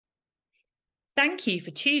Thank you for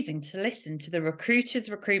choosing to listen to the Recruiters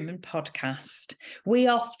Recruitment Podcast. We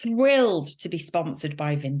are thrilled to be sponsored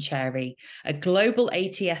by Vincere, a global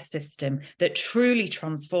ATS system that truly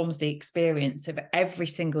transforms the experience of every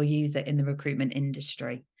single user in the recruitment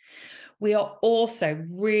industry. We are also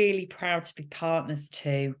really proud to be partners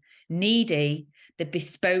to Needy, the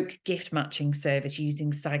bespoke gift matching service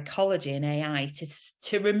using psychology and AI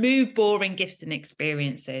to remove boring gifts and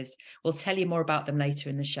experiences. We'll tell you more about them later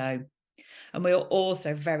in the show. And we are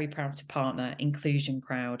also very proud to partner Inclusion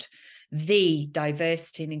Crowd, the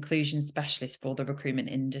diversity and inclusion specialist for the recruitment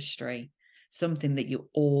industry, something that you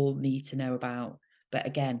all need to know about. But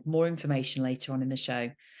again, more information later on in the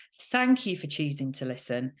show. Thank you for choosing to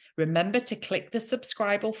listen. Remember to click the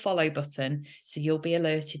subscribe or follow button so you'll be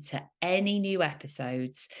alerted to any new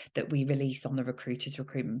episodes that we release on the Recruiters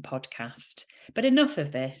Recruitment Podcast. But enough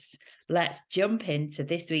of this. Let's jump into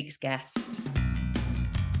this week's guest.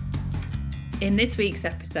 In this week's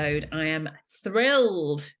episode, I am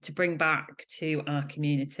thrilled to bring back to our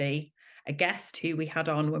community a guest who we had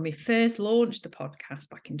on when we first launched the podcast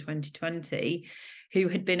back in 2020, who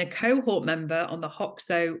had been a cohort member on the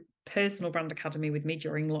Hoxo Personal Brand Academy with me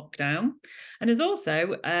during lockdown, and is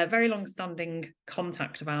also a very long-standing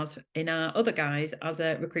contact of ours in our other guys as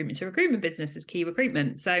a recruitment to recruitment business as Key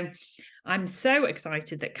Recruitment. So I'm so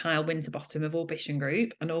excited that Kyle Winterbottom of Orbition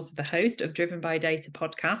Group, and also the host of Driven by Data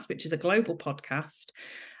podcast, which is a global podcast,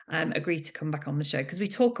 agreed to come back on the show because we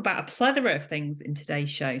talk about a plethora of things in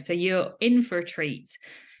today's show. So you're in for a treat.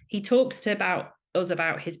 He talks about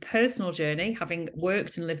his personal journey, having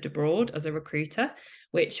worked and lived abroad as a recruiter,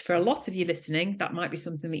 which for a lot of you listening, that might be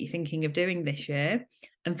something that you're thinking of doing this year.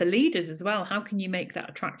 And for leaders as well, how can you make that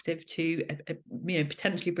attractive to,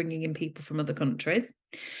 potentially bringing in people from other countries?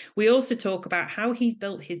 We also talk about how he's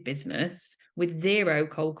built his business with zero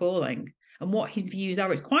cold calling and what his views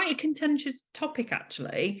are. It's quite a contentious topic,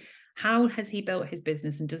 actually. How has he built his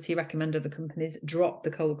business, and does he recommend other companies drop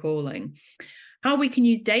the cold calling? How we can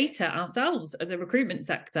use data ourselves as a recruitment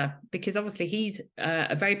sector, because obviously he's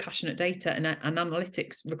a very passionate data and an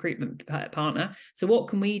analytics recruitment partner. So what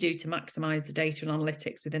can we do to maximize the data and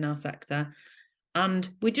analytics within our sector? And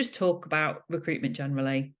we just talk about recruitment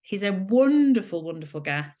generally. He's a wonderful, wonderful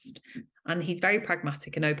guest, and he's very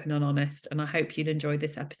pragmatic and open and honest. And I hope you'll enjoy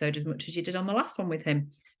this episode as much as you did on the last one with him.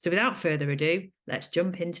 So without further ado, let's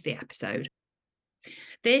jump into the episode.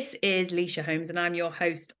 This is Leisha Holmes, and I'm your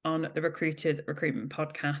host on the Recruiters Recruitment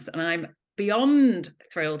Podcast. And I'm beyond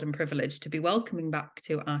thrilled and privileged to be welcoming back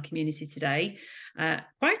to our community today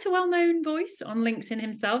quite a well-known voice on LinkedIn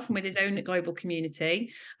himself and with his own global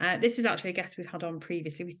community. This is actually a guest we've had on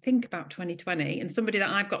previously. We think about 2020, and somebody that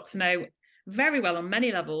I've got to know very well on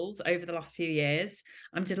many levels over the last few years.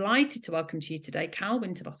 I'm delighted to welcome to you today Kyle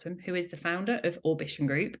Winterbottom, who is the founder of Orbition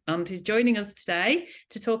Group and who's joining us today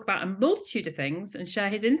to talk about a multitude of things and share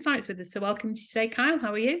his insights with us. So welcome to you today, Kyle.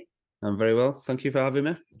 How are you? I'm very well. Thank you for having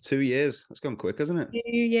me. 2 years. It's gone quick, hasn't it?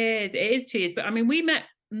 2 years. It is 2 years. But I mean, we met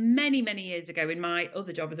many, many years ago in my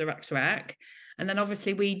other job as a Rec to Rec. And then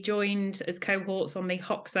obviously we joined as cohorts on the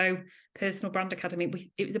Hoxo Personal Brand Academy.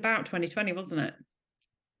 It was about 2020, wasn't it?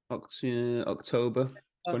 October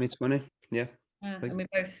 2020. Yeah. And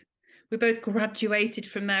we both graduated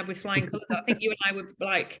from there with flying colours. I think you and I were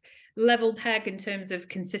like level peg in terms of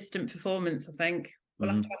consistent performance. I think we'll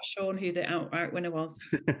have to ask Sean who the outright winner was.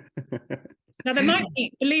 Now there might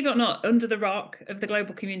be, believe it or not, under the rock of the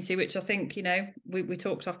global community, which I think, we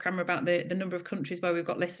talked off camera about the number of countries where we've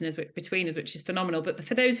got listeners between us, which is phenomenal. But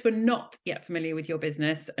for those who are not yet familiar with your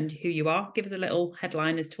business and who you are, give us a little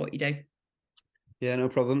headline as to what you do. Yeah, no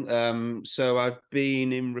problem. So I've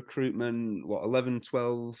been in recruitment, 11,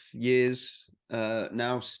 12 years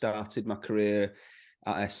now. Started my career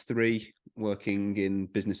at S3, working in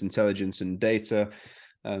business intelligence and data.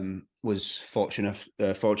 Was fortunate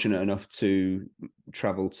enough to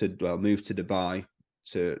move to Dubai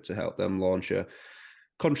to help them launch a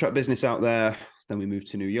contract business out there. Then we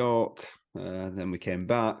moved to New York. Then we came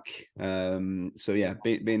back. So yeah,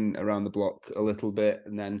 been around the block a little bit,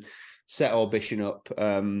 and then set Orbition up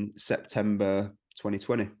September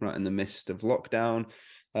 2020, right in the midst of lockdown.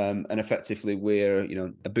 And effectively we're,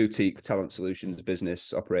 a boutique talent solutions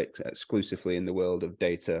business, operates exclusively in the world of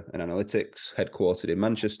data and analytics, headquartered in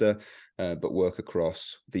Manchester, but work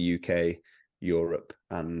across the UK, Europe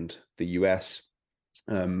and the US.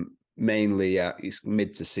 Mainly at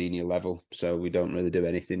mid to senior level. So we don't really do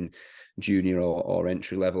anything junior or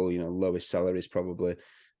entry level. Lowest salary is probably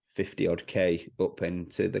 50 odd K up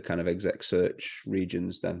into the kind of exec search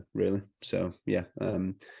regions then, really. So yeah,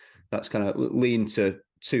 that's kind of lean to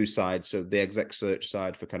two sides. So the exec search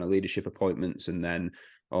side for kind of leadership appointments, and then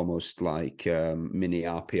almost like mini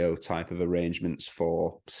RPO type of arrangements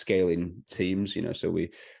for scaling teams. So we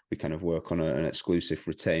kind of work on an exclusive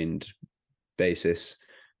retained basis,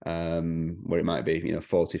 where it might be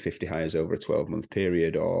 40, 50 hires over a 12-month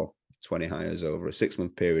period, or 20 hires over a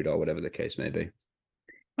 6-month period, or whatever the case may be.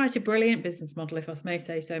 Quite a brilliant business model, if I may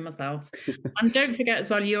say so myself. And don't forget as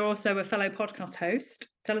well, you're also a fellow podcast host.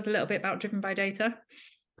 Tell us a little bit about Driven by Data.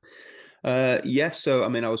 So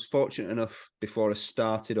I was fortunate enough before I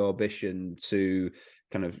started Orbition to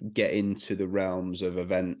kind of get into the realms of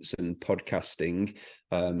events and podcasting.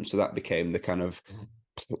 So that became the kind of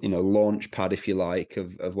launch pad, if you like,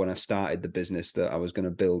 of when I started the business, that I was going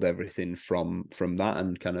to build everything from that,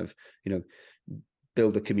 and kind of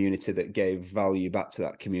build a community that gave value back to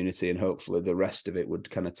that community, and hopefully the rest of it would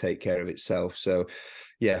kind of take care of itself. So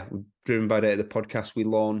yeah, Driven by Data, the podcast, we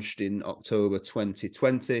launched in October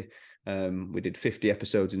 2020. We did 50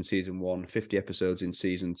 episodes in season 1, 50 episodes in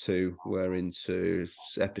season 2. We're into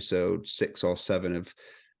episode 6 or 7 of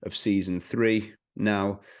season 3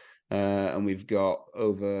 now. And we've got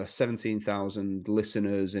over 17,000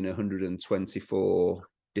 listeners in 124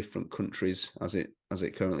 different countries as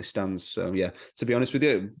it currently stands. So yeah, to be honest with you,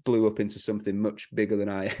 it blew up into something much bigger than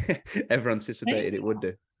I ever anticipated it would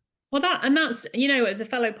do. Well, that's, as a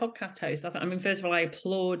fellow podcast host, first of all, I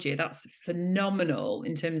applaud you. That's phenomenal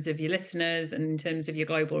in terms of your listeners and in terms of your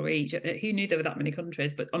global reach. Who knew there were that many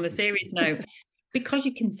countries? But on a serious note, because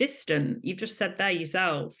you're consistent, you've just said there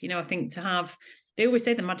yourself, I think they always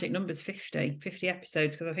say the magic number is 50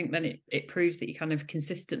 episodes, because I think then it proves that you're kind of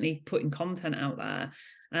consistently putting content out there.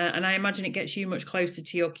 And I imagine it gets you much closer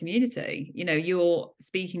to your community. You're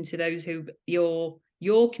speaking to those who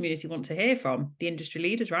your community want to hear from, the industry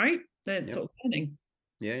leaders, right? They're sort of learning.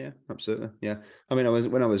 Yeah, absolutely. Yeah. When I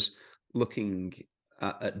was looking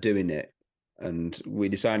at doing it, and we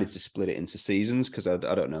decided to split it into seasons, because I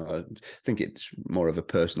don't know, I think it's more of a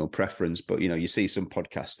personal preference, but you see some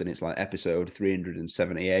podcasts and it's like episode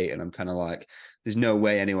 378, and I'm kind of like, there's no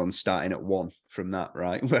way anyone's starting at 1 from that,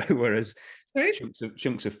 right? Whereas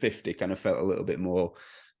chunks of 50 kind of felt a little bit more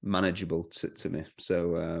manageable to me.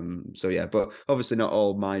 So yeah, but obviously not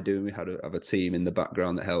all my doing. We have a team in the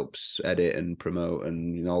background that helps edit and promote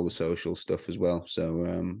and all the social stuff as well. So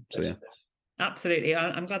yeah. Absolutely.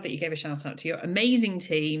 I'm glad that you gave a shout out to your amazing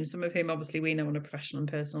team, some of whom obviously we know on a professional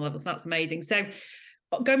and personal level. So that's amazing. So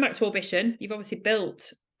going back to Orbition, you've obviously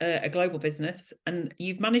built a global business, and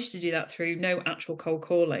you've managed to do that through no actual cold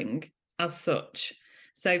calling as such.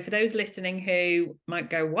 So for those listening who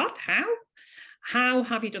might go, what, how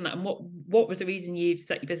have you done that? And what was the reason you've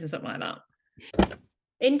set your business up like that?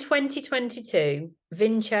 In 2022,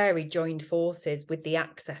 Vincere joined forces with the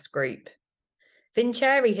Access Group.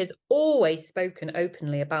 Vincere has always spoken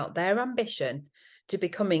openly about their ambition to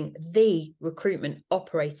becoming the recruitment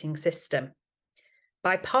operating system.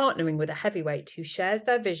 By partnering with a heavyweight who shares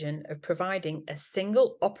their vision of providing a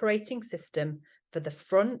single operating system for the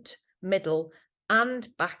front, middle, and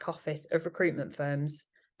back office of recruitment firms,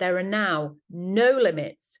 there are now no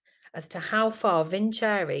limits as to how far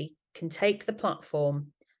Vincere can take the platform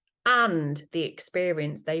and the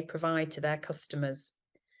experience they provide to their customers.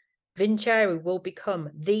 Vincere will become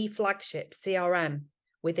the flagship CRM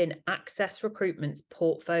within Access Recruitment's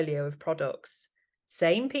portfolio of products.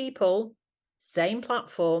 Same people, same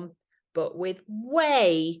platform, but with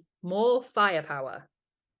way more firepower.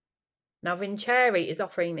 Now, Vincere is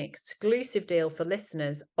offering an exclusive deal for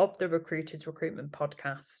listeners of the Recruiters Recruitment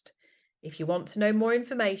podcast. If you want to know more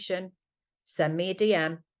information, send me a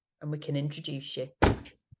DM and we can introduce you.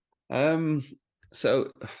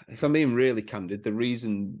 So if I'm being really candid, the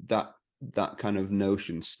reason that kind of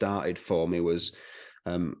notion started for me was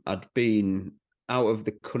I'd been out of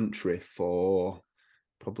the country for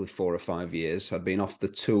probably 4 or 5 years. I'd been off the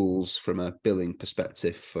tools from a billing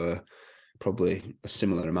perspective for probably a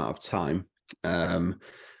similar amount of time. And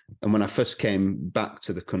when I first came back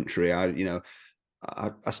to the country,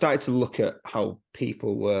 I started to look at how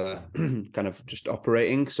people were kind of just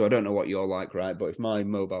operating. So I don't know what you're like, right? But if my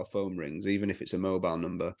mobile phone rings, even if it's a mobile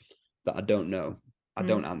number that I don't know, I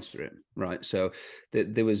don't answer it, right? So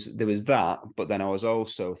there was that. But then I was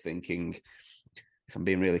also thinking, if I'm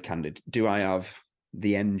being really candid, do I have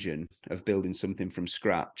the engine of building something from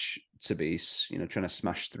scratch to be, trying to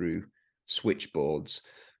smash through switchboards?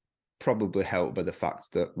 Probably helped by the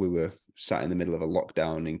fact that we were sat in the middle of a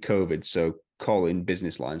lockdown in COVID. So calling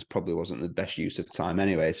business lines probably wasn't the best use of time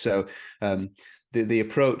anyway. So the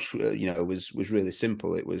approach, was really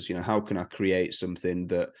simple. It was, how can I create something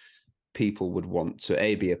that people would want to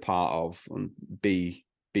A, be a part of, and B,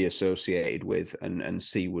 be associated with, and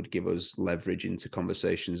C, would give us leverage into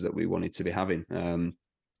conversations that we wanted to be having.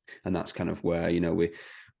 And that's kind of where,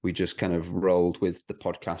 we just kind of rolled with the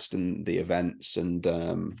podcast and the events, and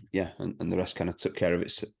and the rest kind of took care of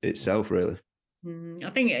itself, really. I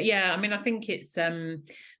think, yeah, I mean, I think it's so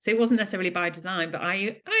it wasn't necessarily by design, but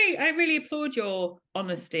I really applaud your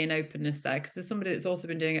honesty and openness there, because as somebody that's also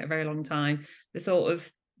been doing it a very long time, the thought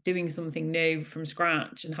of doing something new from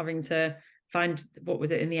scratch and having to find, what was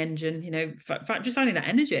it in the engine, just finding that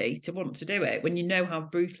energy to want to do it when you know how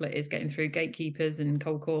brutal it is getting through gatekeepers and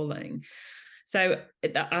cold calling. So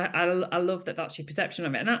I love that that's your perception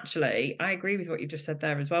of it. And actually, I agree with what you've just said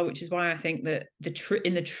there as well, which is why I think that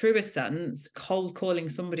in the truest sense, cold calling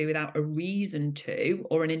somebody without a reason to,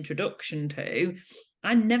 or an introduction to,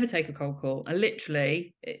 I never take a cold call. I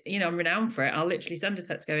literally, I'm renowned for it. I'll literally send a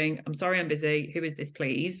text going, I'm sorry, I'm busy. Who is this,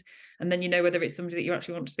 please? And then whether it's somebody that you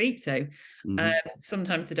actually want to speak to.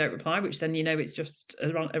 Sometimes they don't reply, which then it's just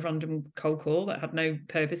a random cold call that had no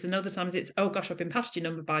purpose. And other times it's, oh gosh, I've been passed your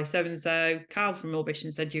number by so-and-so. Carl from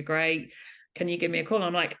Orbition said you're great. Can you give me a call? And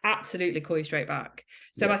I'm like, absolutely, call you straight back.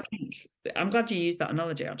 So yeah. I think I'm glad you used that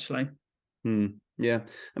analogy, actually. Yeah,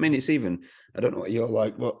 I mean, it's even, I don't know what you're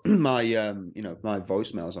like, but my my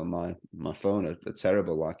voicemails on my phone are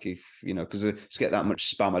terrible. Like, if because I just get that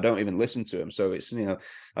much spam, I don't even listen to them. So it's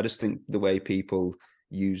I just think the way people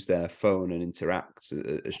use their phone and interact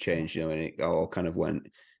has changed, and it all kind of went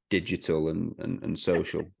digital and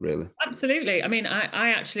social, really. Absolutely. I mean,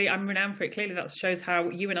 I'm renowned for it. Clearly, that shows how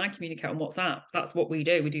you and I communicate on WhatsApp. That's what we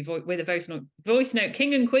do. We're the voice note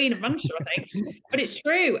king and queen of Manchester, I think. But it's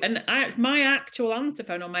true. And my actual answer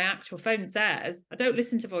phone on my actual phone says, I don't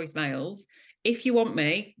listen to voicemails. If you want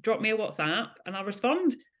me, drop me a WhatsApp and I'll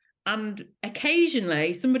respond. And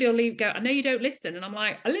occasionally somebody will go, I know you don't listen. And I'm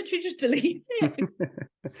like, I literally just delete it.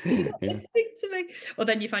 You're not listening to me. Well,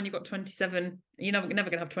 then you find you've got 27. You're never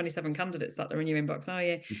going to have 27 candidates sat there in your inbox, are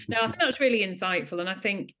you? No, I think that's really insightful. And I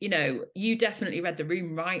think, you definitely read the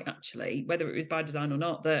room right, actually, whether it was by design or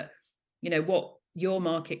not, that, what your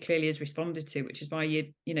market clearly has responded to, which is why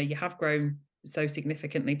you have grown so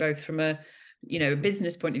significantly, both from a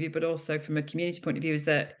business point of view, but also from a community point of view, is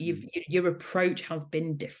that your approach has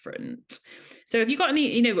been different. So have you got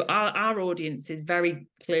any, our audience is very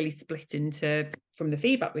clearly split into, from the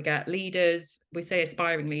feedback we get, leaders, we say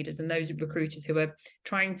aspiring leaders, and those recruiters who are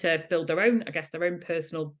trying to build their own, I guess, their own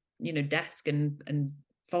personal, desk and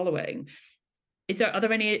following. Is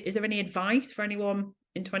there any advice for anyone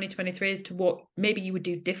in 2023 as to what maybe you would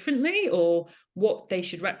do differently, or what they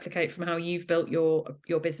should replicate from how you've built your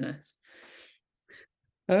business?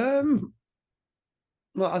 Well,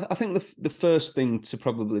 I think the first thing to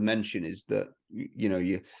probably mention is that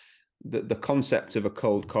the concept of a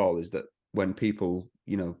cold call is that when people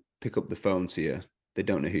pick up the phone to you, they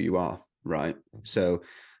don't know who you are, right? So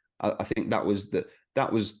I think that was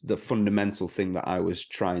the fundamental thing that I was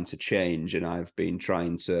trying to change, and I've been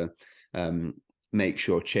trying to make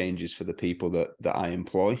sure changes for the people that I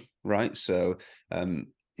employ, right? So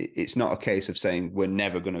it's not a case of saying we're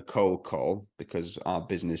never going to cold call, because our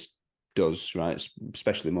business does, right?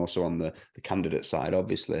 Especially more so on the candidate side,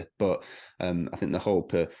 obviously. But I think the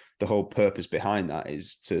whole purpose behind that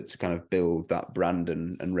is to kind of build that brand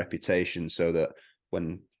and reputation, so that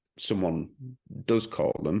when someone does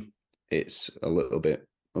call them, it's a little bit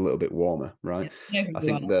warmer, right? Yeah, I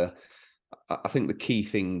think the key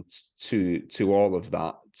thing to all of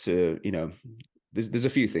that, there's a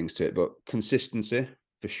few things to it, but consistency,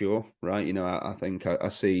 for sure, right? I think I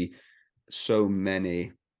see so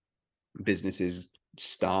many businesses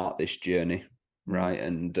start this journey, right,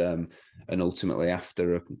 and ultimately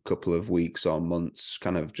after a couple of weeks or months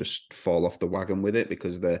kind of just fall off the wagon with it,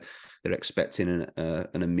 because they're expecting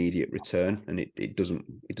an immediate return, and it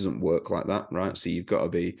doesn't work like that, right? So you've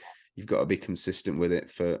got to be consistent with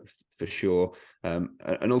it for sure,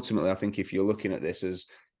 and ultimately I think if you're looking at this as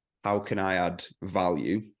how can I add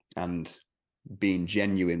value, and being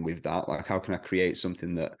genuine with that, like how can I create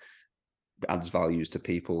something that adds values to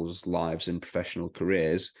people's lives and professional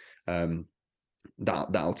careers,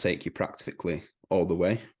 that'll take you practically all the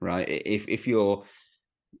way, right? If you're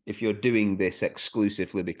doing this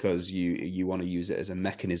exclusively because you want to use it as a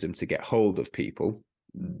mechanism to get hold of people,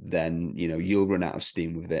 then you'll run out of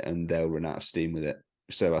steam with it, and they'll run out of steam with it.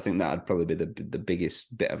 So I think that'd probably be the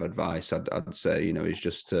biggest bit of advice I'd say, is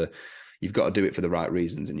just you've got to do it for the right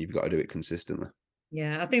reasons, and you've got to do it consistently.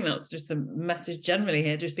 Yeah, I think that's just the message generally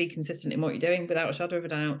here. Just be consistent in what you're doing without a shadow of a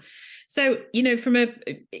doubt. So, in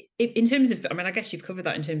terms of, I mean, I guess you've covered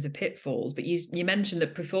that in terms of pitfalls, but you mentioned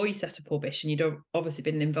that before you set up Orbition, you'd obviously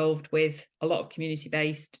been involved with a lot of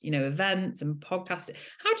community-based, events and podcasts.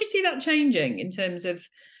 How do you see that changing in terms of,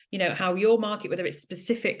 you know, how your market, whether it's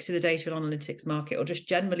specific to the data and analytics market or just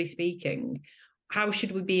generally speaking, how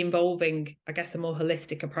should we be involving, I guess, a more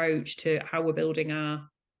holistic approach to how we're building our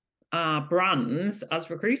brands as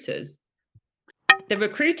recruiters? The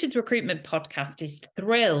Recruiters Recruitment Podcast is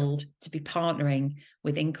thrilled to be partnering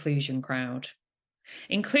with Inclusion Crowd.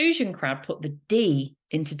 Inclusion Crowd put the D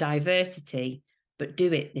into diversity, but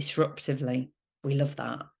do it disruptively. We love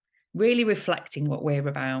that. Really reflecting what we're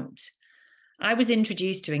about. I was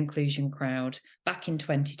introduced to Inclusion Crowd back in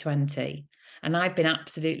 2020, and I've been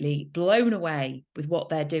absolutely blown away with what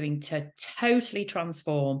they're doing to totally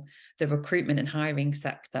transform the recruitment and hiring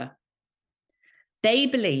sector. They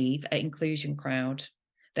believe at Inclusion Crowd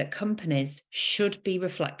that companies should be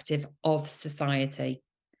reflective of society,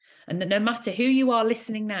 and that no matter who you are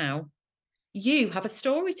listening now, you have a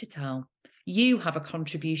story to tell. You have a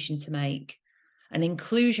contribution to make. An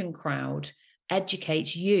Inclusion Crowd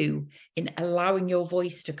educates you in allowing your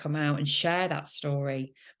voice to come out and share that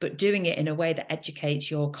story, but doing it in a way that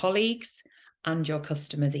educates your colleagues and your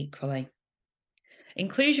customers equally.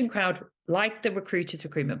 Inclusion Crowd, like the Recruiters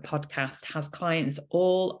Recruitment Podcast, has clients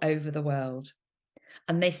all over the world,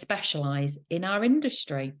 and they specialise in our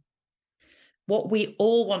industry. What we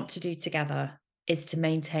all want to do together is to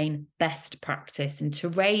maintain best practice and to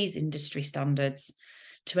raise industry standards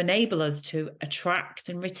to enable us to attract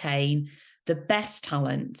and retain the best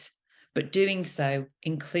talent, but doing so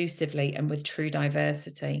inclusively and with true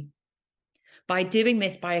diversity. By doing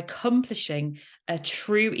this, by accomplishing a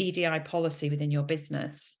true EDI policy within your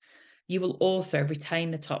business, you will also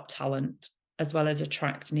retain the top talent as well as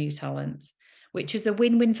attract new talent, which is a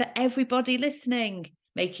win-win for everybody listening,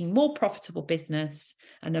 making more profitable business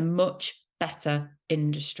and a much better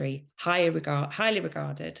industry, highly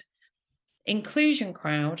regarded. Inclusion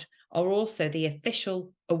Crowd are also the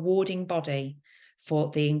official awarding body for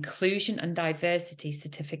the Inclusion and Diversity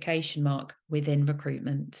Certification Mark within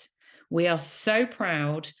recruitment. We are so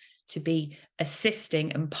proud to be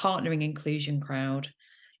assisting and partnering Inclusion Crowd.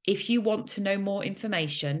 If you want to know more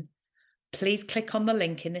information, please click on the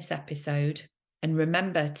link in this episode and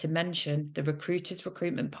remember to mention the Recruiters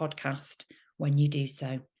Recruitment Podcast when you do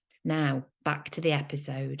so. Now, back to the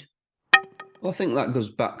episode. Well, I think that goes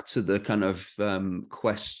back to the kind of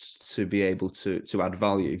quest to be able to add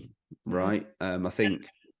value, right? I think,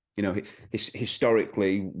 you know,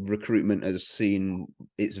 historically, recruitment has seen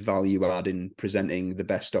its value add in presenting the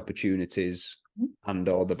best opportunities and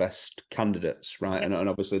or the best candidates, right? And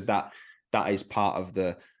obviously that is part of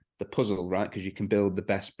the puzzle, right? Because you can build the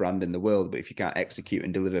best brand in the world, but if you can't execute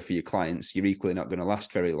and deliver for your clients, you're equally not going to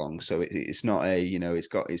last very long. So it's not a, you know, it's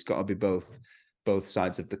got to be both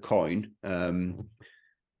sides of the coin,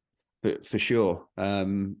 but for sure. But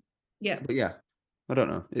yeah, I don't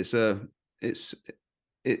know. It's a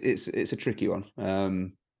tricky one.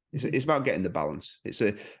 It's about getting the balance. I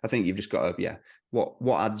think you've just got to,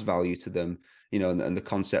 what adds value to them, you know, and the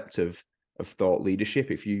concept of thought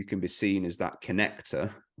leadership. If you can be seen as that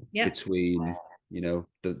connector between, you know,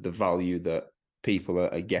 the value that people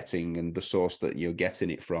are getting and the source that you're getting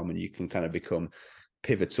it from, and you can kind of become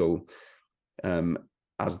pivotal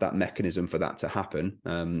as that mechanism for that to happen.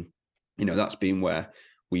 You know, that's been where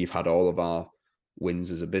we've had all of our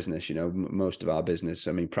wins as a business. You know, most of our business,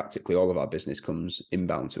 I mean, practically all of our business comes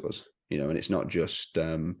inbound to us, you know, and it's not just,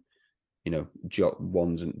 you know,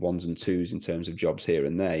 ones and twos in terms of jobs here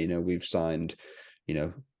and there. You know, we've signed, you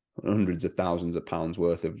know, hundreds of thousands of pounds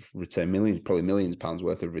worth of probably millions of pounds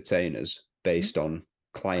worth of retainers based on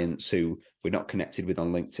clients who we're not connected with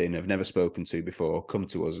on LinkedIn, have never spoken to before, come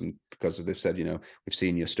to us, and because they've said, you know, we've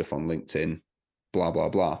seen your stuff on LinkedIn, blah blah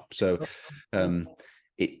blah. So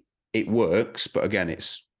it works, but again,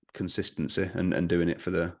 it's consistency and doing it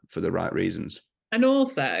for the right reasons. And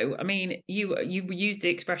also, I mean, you used the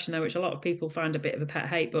expression there, which a lot of people find a bit of a pet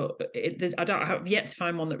hate, but I have yet to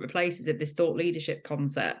find one that replaces it. This thought leadership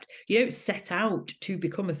concept. You don't set out to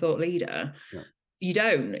become a thought leader. Yeah. You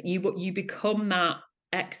don't. You become that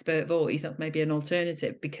expert voice. That's maybe an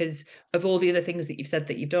alternative because of all the other things that you've said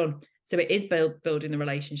that you've done. So it is building the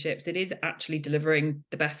relationships. It is actually delivering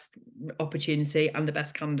the best opportunity and the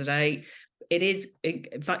best candidate. It is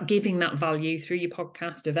giving that value through your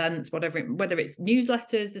podcast, events, whether it's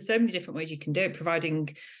newsletters. There's so many different ways you can do it, providing,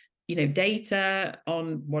 you know, data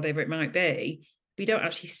on whatever it might be. But you don't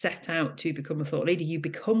actually set out to become a thought leader. You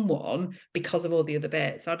become one because of all the other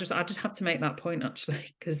bits. So I just had to make that point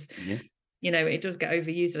actually, because you know, it does get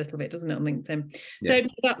overused a little bit, doesn't it, on LinkedIn? So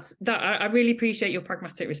that's that. I really appreciate your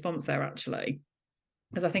pragmatic response there, actually,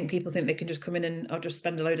 because I think people think they can just come in and I'll just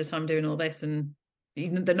spend a load of time doing all this, and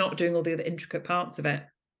they're not doing all the other intricate parts of it.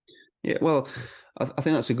 Yeah, well, I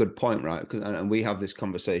think that's a good point, right? And we have this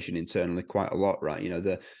conversation internally quite a lot, right?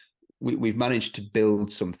 We've managed to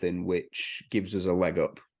build something which gives us a leg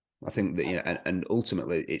up. I think that, and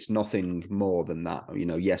ultimately it's nothing more than that.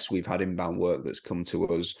 Yes, we've had inbound work that's come to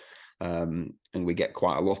us, and we get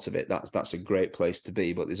quite a lot of it. That's a great place to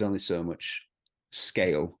be, but there's only so much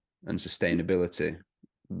scale and sustainability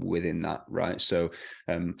within that, right? So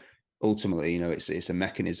ultimately, it's a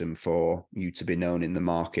mechanism for you to be known in the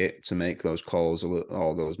market, to make those calls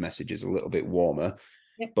or those messages a little bit warmer.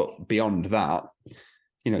 Yeah. But beyond that,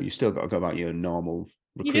 you still got to go about your normal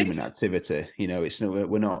recruitment activity.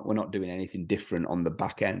 We're not doing anything different on the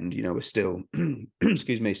back end. We're still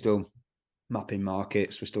still mapping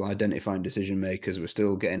markets, we're still identifying decision makers, we're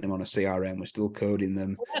still getting them on a CRM, we're still coding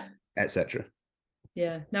them, etc.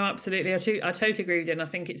 Yeah, no, absolutely. I totally agree with you. And I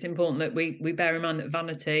think it's important that we bear in mind that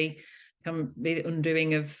vanity can be the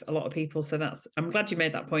undoing of a lot of people. So I'm glad you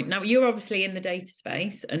made that point. Now, you're obviously in the data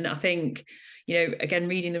space. And I think, again,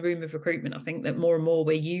 reading the room of recruitment, I think that more and more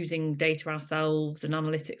we're using data ourselves and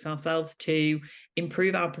analytics ourselves to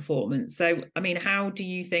improve our performance. So, I mean, how do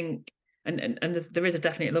you think, and there is a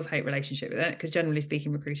definite love-hate relationship with it, because generally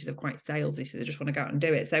speaking, recruiters are quite salesy, so they just want to go out and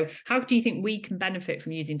do it. So how do you think we can benefit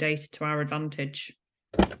from using data to our advantage?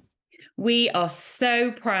 We are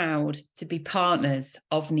so proud to be partners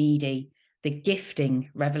of Needy, the gifting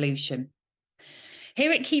revolution.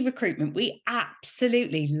 Here at Key Recruitment, we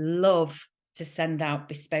absolutely love to send out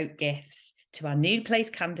bespoke gifts to our new place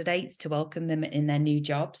candidates to welcome them in their new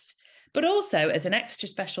jobs, but also as an extra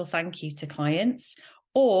special thank you to clients,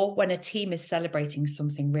 or when a team is celebrating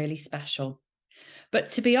something really special. But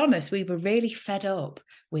to be honest, we were really fed up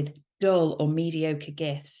with dull or mediocre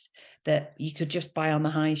gifts that you could just buy on the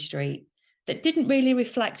high street that didn't really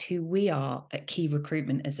reflect who we are at Key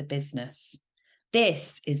Recruitment as a business.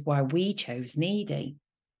 This is why we chose Needy.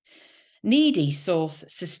 Needy source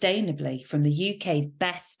sustainably from the UK's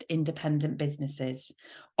best independent businesses,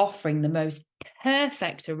 offering the most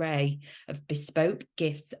perfect array of bespoke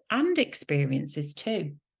gifts and experiences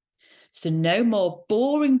too. So no more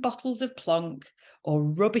boring bottles of Plonk or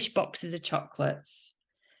rubbish boxes of chocolates.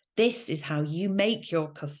 This is how you make your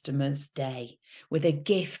customers' day, with a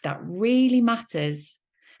gift that really matters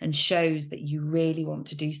and shows that you really want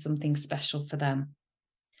to do something special for them.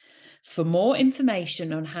 For more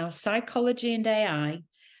information on how psychology and AI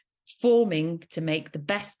forming to make the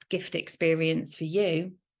best gift experience for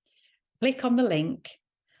you, click on the link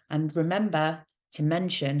and remember to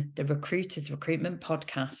mention the Recruiters Recruitment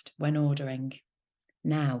Podcast when ordering.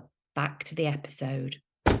 Now, back to the episode.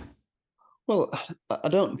 Well, I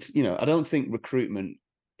don't think recruitment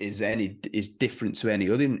is different to any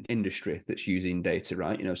other industry that's using data,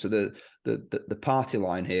 right? So the party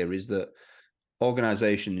line here is that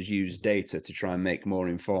organizations use data to try and make more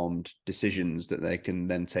informed decisions that they can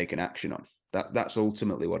then take an action on. That's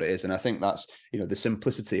ultimately what it is. And I think that's, the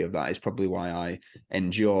simplicity of that is probably why I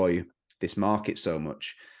enjoy this market so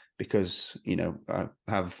much, because, I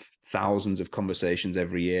have thousands of conversations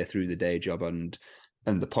every year through the day job and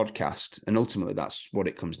the podcast. And ultimately that's what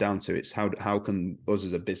it comes down to. It's how can us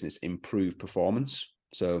as a business improve performance?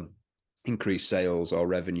 So increase sales or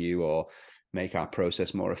revenue or make our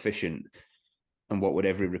process more efficient. And what would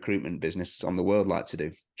every recruitment business on the world like to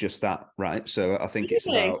do? Just that, right? So I think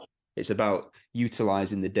it's about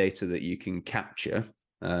utilizing the data that you can capture,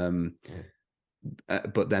 but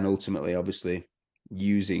then ultimately, obviously,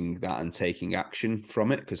 using that and taking action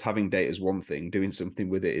from it. Because having data is one thing, doing something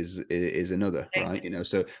with it is another, right?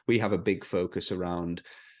 So we have a big focus around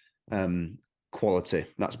quality.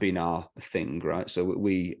 That's been our thing, right? So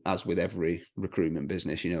we, as with every recruitment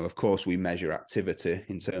business, of course we measure activity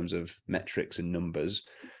in terms of metrics and numbers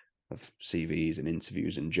of CVs and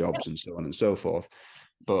interviews and jobs and so on and so forth,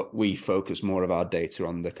 but we focus more of our data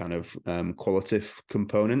on the kind of qualitative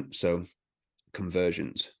component. So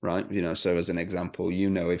conversions, right? So as an example,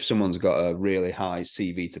 if someone's got a really high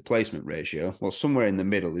CV to placement ratio, well, somewhere in the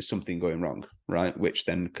middle is something going wrong, right? Which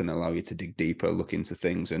then can allow you to dig deeper, look into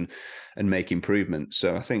things and make improvements.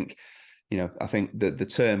 So I think that the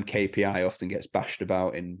term KPI often gets bashed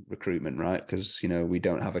about in recruitment, right? Because we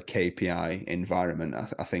don't have a KPI environment.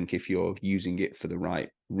 I think if you're using it for the right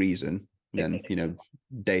reason, then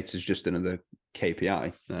data is just another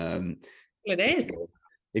KPI. It is.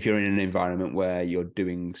 If you're in an environment where you're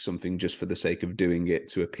doing something just for the sake of doing it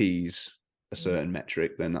to appease a certain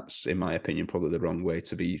metric, then that's, in my opinion, probably the wrong way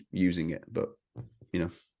to be using it. But,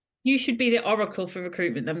 You should be the oracle for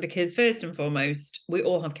recruitment then, because first and foremost, we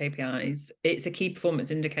all have KPIs. It's a key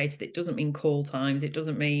performance indicator. That doesn't mean call times. It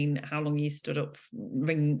doesn't mean how long you stood up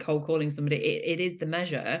ringing, cold calling somebody. It is the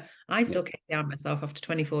measure. I still KPI myself after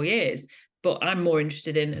 24 years. But I'm more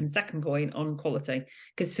interested in, and second point, on quality,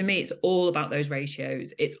 because for me, it's all about those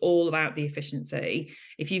ratios. It's all about the efficiency.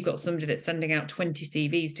 If you've got somebody that's sending out 20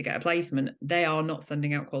 CVs to get a placement, they are not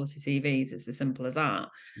sending out quality CVs. It's as simple as that.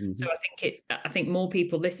 Mm-hmm. So I think more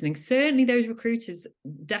people listening, certainly those recruiters,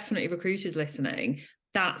 definitely recruiters listening,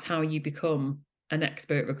 that's how you become an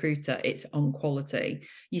expert recruiter. It's on quality.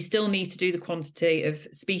 You still need to do the quantity of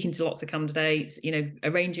speaking to lots of candidates, you know,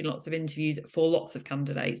 arranging lots of interviews for lots of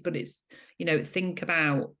candidates, but it's, you know, think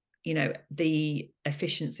about, you know, the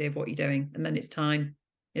efficiency of what you're doing, and then it's time,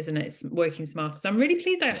 isn't it? It's working smarter. So I'm really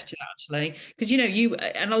pleased I asked you that, actually, because, you know,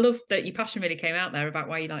 and I love that your passion really came out there about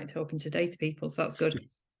why you like talking to data people. So that's good.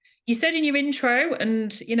 You said in your intro,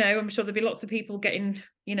 and, you know, I'm sure there'll be lots of people getting,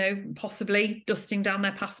 you know, possibly dusting down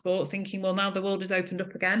their passport, thinking, well, now the world has opened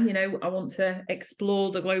up again, you know, I want to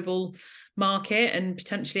explore the global market and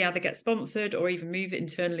potentially either get sponsored or even move it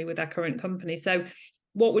internally with their current company. So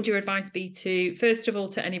what would your advice be to, first of all,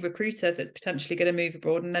 to any recruiter that's potentially going to move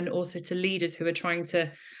abroad, and then also to leaders who are trying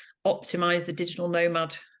to optimize the digital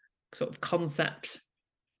nomad sort of concept?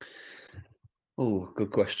 Oh,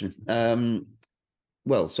 good question.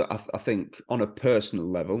 Well, so I think on a personal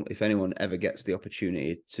level, if anyone ever gets the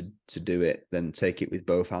opportunity to do it, then take it with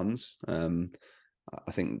both hands.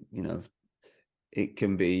 I think, you know, it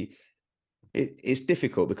can be, it's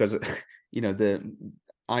difficult because, you know,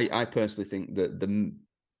 I personally think that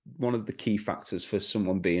one of the key factors for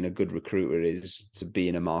someone being a good recruiter is to be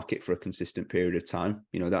in a market for a consistent period of time.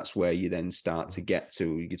 You know, that's where you then start to get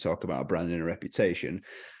to, you talk about brand and a reputation.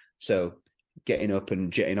 So getting up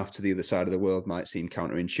and jetting off to the other side of the world might seem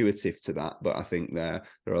counterintuitive to that, but I think there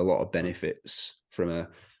are a lot of benefits from a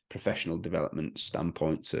professional development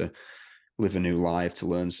standpoint to live a new life, to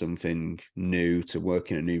learn something new, to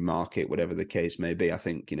work in a new market, whatever the case may be. I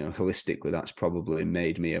think, you know, holistically, that's probably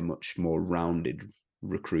made me a much more rounded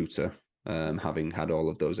recruiter, having had all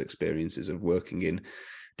of those experiences of working in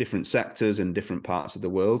different sectors and different parts of the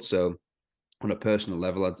world. So on a personal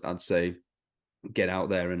level, I'd say get out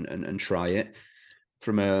there and try it.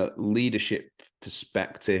 From a leadership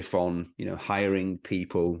perspective on, you know, hiring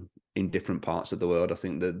people in different parts of the world, I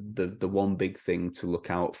think the one big thing to look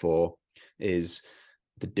out for is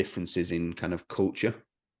the differences in kind of culture,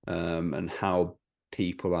 and how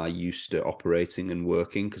people are used to operating and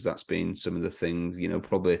working, because that's been some of the things, you know,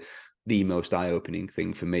 probably the most eye-opening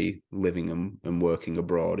thing for me living and working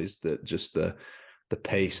abroad is that just the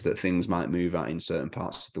pace that things might move at in certain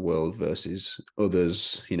parts of the world versus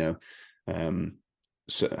others, you know,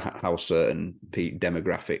 so how certain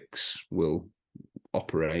demographics will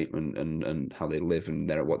operate and how they live and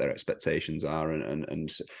what their expectations are and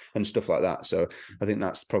stuff like that. So I think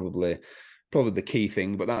that's probably the key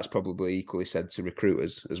thing, but that's probably equally said to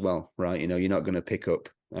recruiters as well, right? You know, you're not going to pick up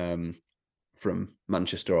from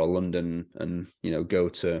Manchester or London and, you know, go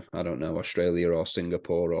to, I don't know, Australia or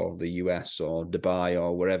Singapore or the US or Dubai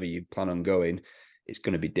or wherever you plan on going. It's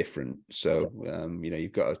going to be different. So, you know,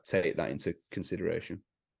 you've got to take that into consideration.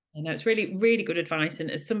 You know, it's really, really good advice.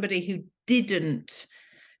 And as somebody who didn't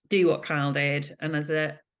do what Kyle did, and as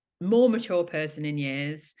a more mature person in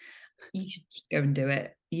years, you should just go and do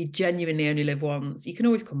it. You genuinely only live once. You can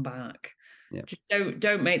always come back. Yeah. Just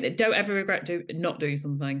don't ever regret not doing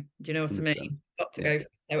something. Do you know what 100%. I mean? Got to go.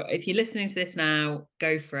 So if you're listening to this now,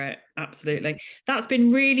 go for it. Absolutely. That's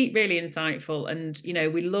been really, really insightful. And, you know,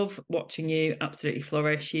 we love watching you absolutely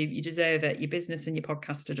flourish. You deserve it. Your business and your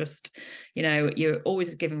podcast are just, you know, you're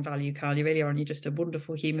always giving value, Carl. You really are. And you're just a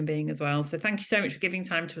wonderful human being as well. So thank you so much for giving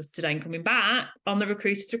time to us today and coming back on the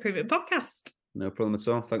Recruiters Recruitment Podcast. No problem at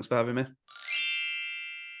all. Thanks for having me.